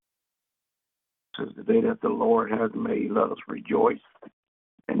This is the day that the Lord has made. Let us rejoice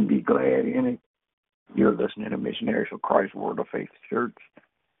and be glad in it. You're listening to Missionaries for Christ Word of Faith Church.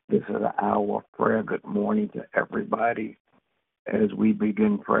 This is an hour of prayer. Good morning to everybody. As we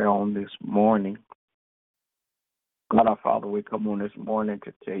begin prayer on this morning, God our Father, we come on this morning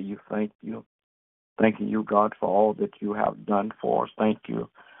to tell you thank you. Thanking you, God, for all that you have done for us. Thank you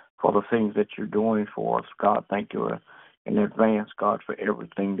for the things that you're doing for us, God. Thank you in advance, God, for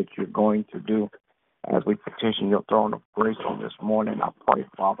everything that you're going to do. As we petition your throne of grace on this morning, I pray,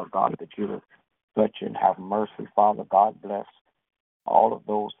 Father God, that you would touch and have mercy. Father God, bless all of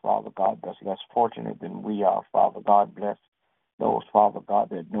those, Father God, that's less fortunate than we are. Father God, bless those, Father God,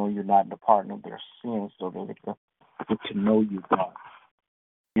 that know you're not in the pardon of their sins so that they can get to know you, God.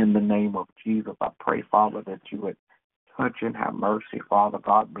 In the name of Jesus, I pray, Father, that you would touch and have mercy. Father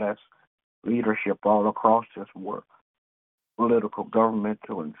God, bless leadership all across this world, political,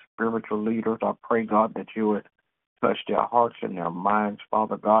 governmental, and spiritual leaders. I pray, God, that you would touch their hearts and their minds,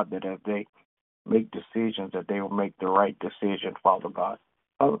 Father God, that as they make decisions, that they will make the right decision, Father God.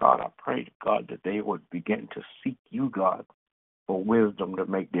 Father God, I pray, God, that they would begin to seek you, God, for wisdom to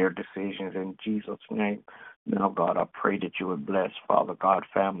make their decisions in Jesus' name. Now, God, I pray that you would bless, Father God,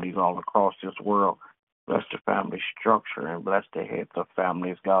 families all across this world. Bless the family structure and bless the heads of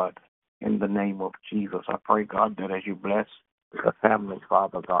families, God. In the name of Jesus, I pray, God, that as you bless the families,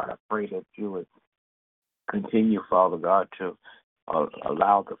 Father God, I pray that you would continue, Father God, to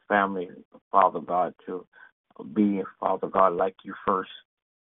allow the family, Father God, to be, Father God, like you first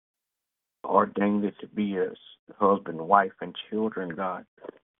ordained it to be as husband, wife, and children, God.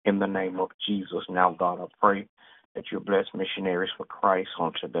 In the name of Jesus, now, God, I pray that you bless Missionaries for Christ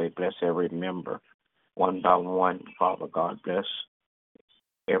on today. Bless every member, one by one, Father God. Bless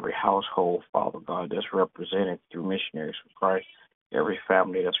every household, Father God, that's represented through Missionaries for Christ. Every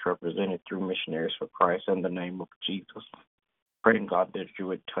family that's represented through Missionaries for Christ. In the name of Jesus, praying, God, that you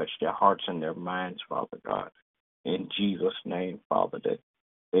would touch their hearts and their minds, Father God. In Jesus' name, Father, that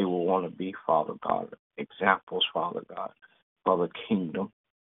they will want to be, Father God, examples, Father God, for the kingdom.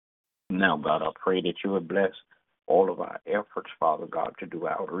 Now, God, I pray that you would bless all of our efforts, Father God, to do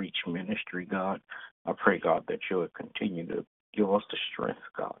outreach ministry, God. I pray, God, that you would continue to give us the strength,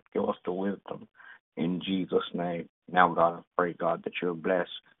 God. Give us the wisdom in Jesus' name. Now, God, I pray, God, that you would bless,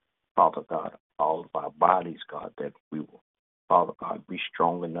 Father God, all of our bodies, God, that we will, Father God, be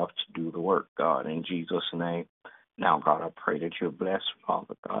strong enough to do the work, God, in Jesus' name. Now, God, I pray that you would bless,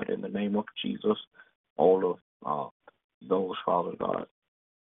 Father God, in the name of Jesus, all of those, Father God,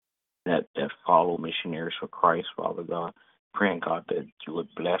 that follow Missionaries for Christ, Father God. Praying, God, that you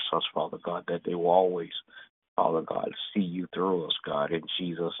would bless us, Father God, that they will always, Father God, see you through us, God, in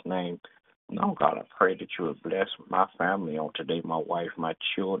Jesus' name. Now, God, I pray that you would bless my family on today, my wife, my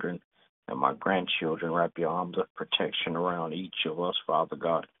children, and my grandchildren. Wrap your arms of protection around each of us, Father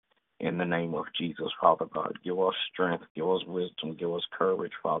God, in the name of Jesus, Father God. Give us strength, give us wisdom, give us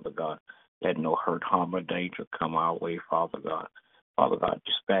courage, Father God. Let no hurt, harm, or danger come our way, Father God. Father God,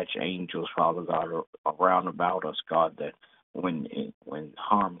 dispatch angels, Father God, around about us, God, that when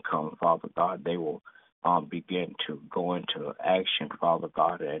harm comes, Father God, they will begin to go into action, Father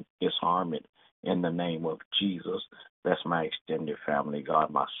God, and disarm it in the name of Jesus. Bless my extended family,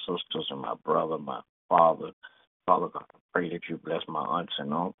 God, my sisters and my brother, my father. Father God, I pray that you bless my aunts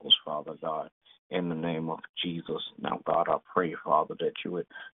and uncles, Father God, in the name of Jesus. Now, God, I pray, Father, that you would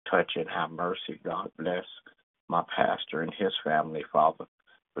touch and have mercy, God. Bless my pastor and his family, Father.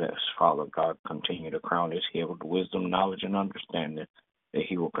 Bless, Father God, continue to crown his head with wisdom, knowledge, and understanding, that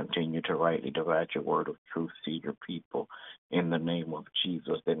he will continue to rightly divide your word of truth to your people in the name of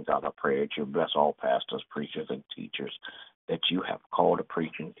Jesus. Then, God, I pray that you bless all pastors, preachers, and teachers that you have called to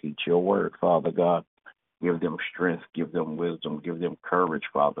preach and teach your word, Father God. Give them strength, give them wisdom, give them courage,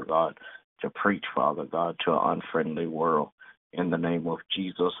 Father God, to preach, Father God, to an unfriendly world. In the name of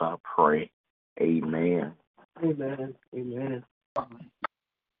Jesus, I pray. Amen. Amen. Amen.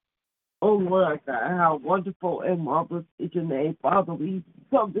 Oh Lord God, how wonderful and marvelous is your name. Father, we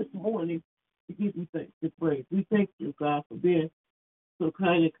come this morning to give you thanks and praise. We thank you, God, for being so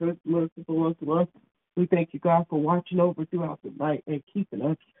kind and merciful unto us. We thank you, God, for watching over throughout the night and keeping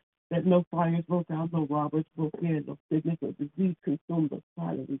us, that no fires broke out, no robbers broke in, no sickness or disease consumed us.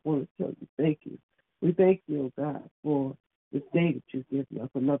 Father, we want to tell you thank you. We thank you, oh God, for this day that you've given us,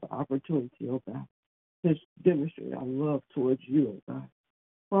 another opportunity, oh God, to demonstrate our love towards you, oh God.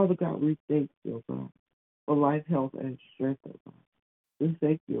 Father God, we thank you, oh God, for life, health, and strength, oh God. We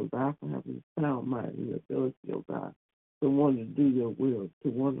thank you, oh God, for having a sound mind and ability, oh God, to want to do your will, to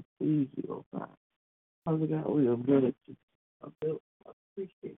want to please you, oh God. Father God, we are really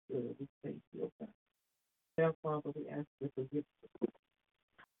appreciate you, and we thank you, oh God. Now, Father, we ask you to forgive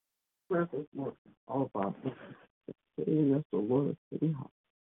presence, Lord, all of our sins, creating us, O Lord, city heart.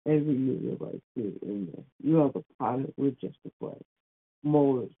 Every need your right spirit in there. You are the potter, we're just the clay.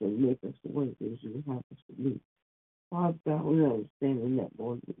 Mold us and make us the way that you have us to be. Father God, we understand in that,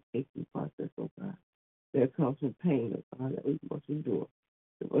 Lord, the aching process, oh God. There comes some pain, oh God, that we must endure.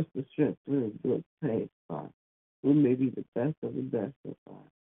 Give us the strength to endure the pain, God. We may be the best of the best, oh God.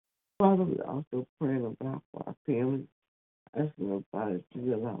 Father, we also pray, oh God, for our families. Asking, oh God, that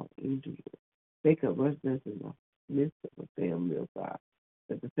you allow angels to take up residence in the midst of a family, oh God.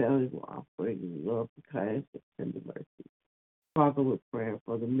 That the family will operate in love, kindness, and tender mercy. Father, we're praying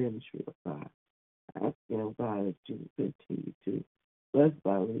for the ministry of God. Asking, oh God, that you continue to bless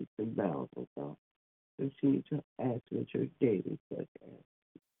by leaps and bounds, oh God. Continue to add to the church daily, such as,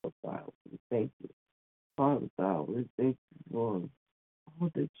 oh God, we thank you. Father God, we thank you for all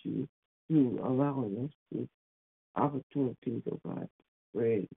that you do, allowing us to opportunities, oh God, to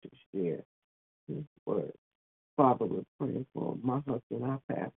spread, to share His word. Father, we're praying for my husband, our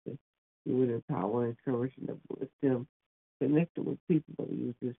pastor. You would empower and encourage and uplift him, connected with people that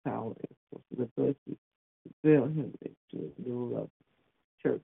use this power and the ability to build him into a new level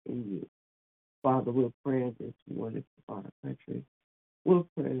church in you. Father, we're praying this morning for our country. We're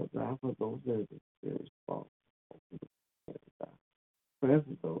praying, God, for those that have experienced fault. Pray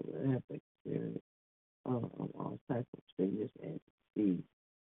for those that have experienced all types of sickness and disease.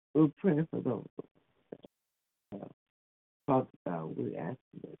 We're praying for those. Father God, we ask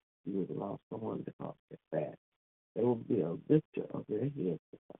that you would allow someone to cross their path. There will be a lifter of their heads,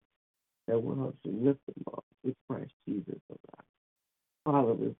 that will help to lift them up with Christ Jesus, oh God.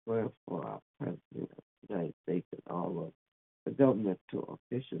 Father, we pray for our President of the United States and all of the governmental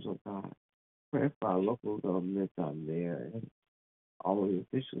officials, oh God. Pray for our local governments on there and all of the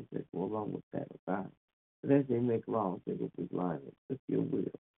officials that go along with that, oh God. But as they make laws, they will be aligned with your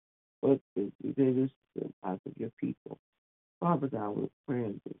will. But they listen to the hearts of your people. Father God, we're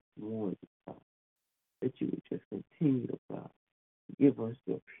praying this morning, God, that you would just continue, God, to give us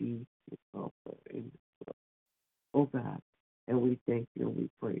your peace, your comfort, and your love, oh God. And we thank you and we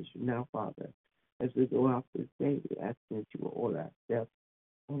praise you. Now, Father, as we go out this day, we ask that you will order our steps,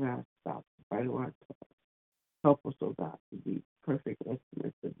 order our stops, right on our tongue. Help us, oh God, to be perfect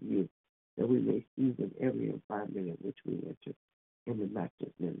estimates of you, that we may seize in every environment in which we enter. In the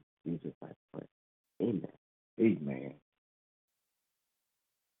matchless name of Jesus, I pray. Amen. Amen.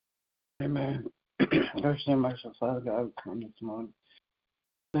 Amen. Mercy and merciful Father God, we come this morning.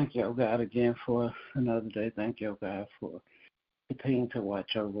 Thank you, oh God, again for another day. Thank you, oh God, for continuing to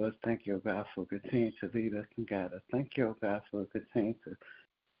watch over us. Thank you, oh God, for continuing to lead us and guide us. Thank you, oh God, for continuing to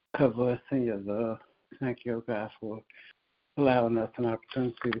cover us in your love. Thank you, oh God, for allowing us an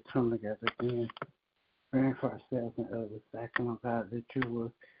opportunity to come together again, praying for ourselves and others. Asking, oh God, that you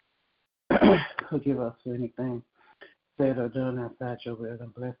will forgive us for anything said or done outside your will,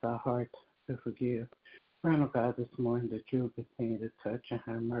 and bless our hearts to forgive. Praying, oh God, this morning that you will continue to touch and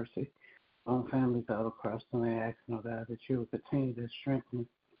have mercy on families all across the land. Asking, oh God, that you will continue to strengthen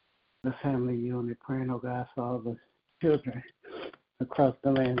the family unit. Praying, oh God, for all the children across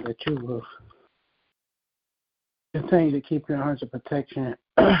the land, that you will continue to keep your arms of protection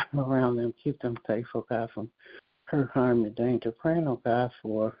around them. Keep them safe, oh God, from hurt, harm, and danger. Praying, oh God,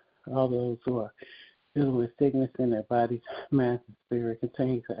 for all those who are dealing with sickness in their bodies, mind, and spirit.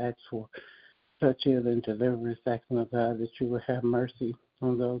 Continue to ask for touch, healing, and deliverance. Asking, oh God, that you will have mercy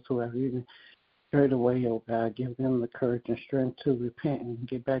on those who have even strayed away, oh God. Give them the courage and strength to repent and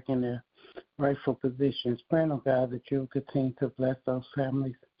get back in their rightful positions. Praying, oh God, that you will continue to bless those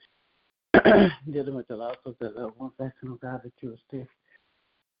families dealing with the loss of their loved ones. Asking, oh God, that you will still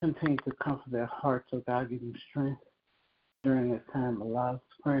continue to comfort their hearts, oh God. Give them strength during this time of loss.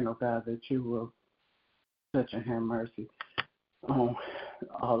 Praying, oh God, that you will touch and have mercy on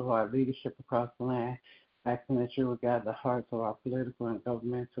all of our leadership across the land, asking that you will guide the hearts of our political and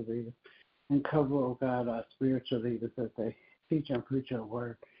governmental leaders, and cover, oh God, our spiritual leaders as they teach and preach your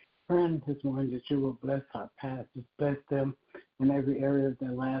word. Praying this morning that you will bless our pastors, bless them in every area of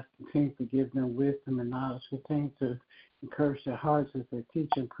their lives, continue to give them wisdom and knowledge, continue to encourage their hearts as they teach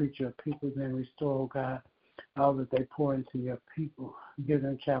and preach your people, then restore, oh God, all that they pour into your people. Give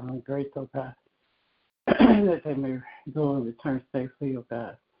them traveling grace, oh God, that they may go and return safely, oh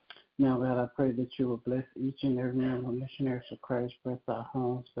God. Now, God, I pray that you will bless each and every member of Missionaries of Christ, bless our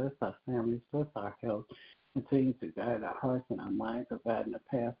homes, bless our families, bless our health. Continue to guide our hearts and our minds, oh God, in the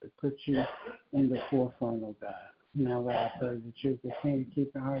path that puts you in the forefront, oh God. Now, God, I pray that you continue to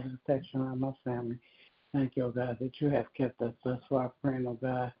keep your heart and protection around my family. Thank you, oh God, that you have kept us thus far. Praying, oh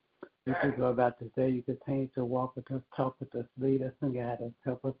God, As we go about this day, you continue to walk with us, talk with us, lead us, and guide us.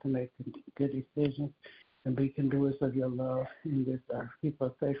 Help us to make good decisions and be conduits of your love in this earth. Keep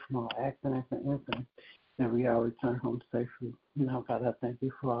us safe from all accidents and incidents, and we all return home safely. Now, God, I thank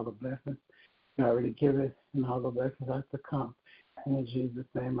you for all the blessings you already given and all the blessings are to come. And in Jesus'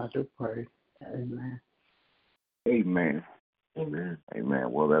 name I do pray. Amen. Amen. Amen.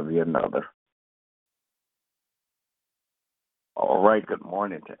 Amen. Will there be another? All right. Good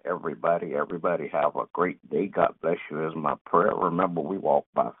morning to everybody. Everybody have a great day. God bless you is my prayer. Remember, we walk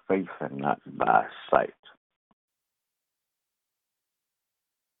by faith and not by sight.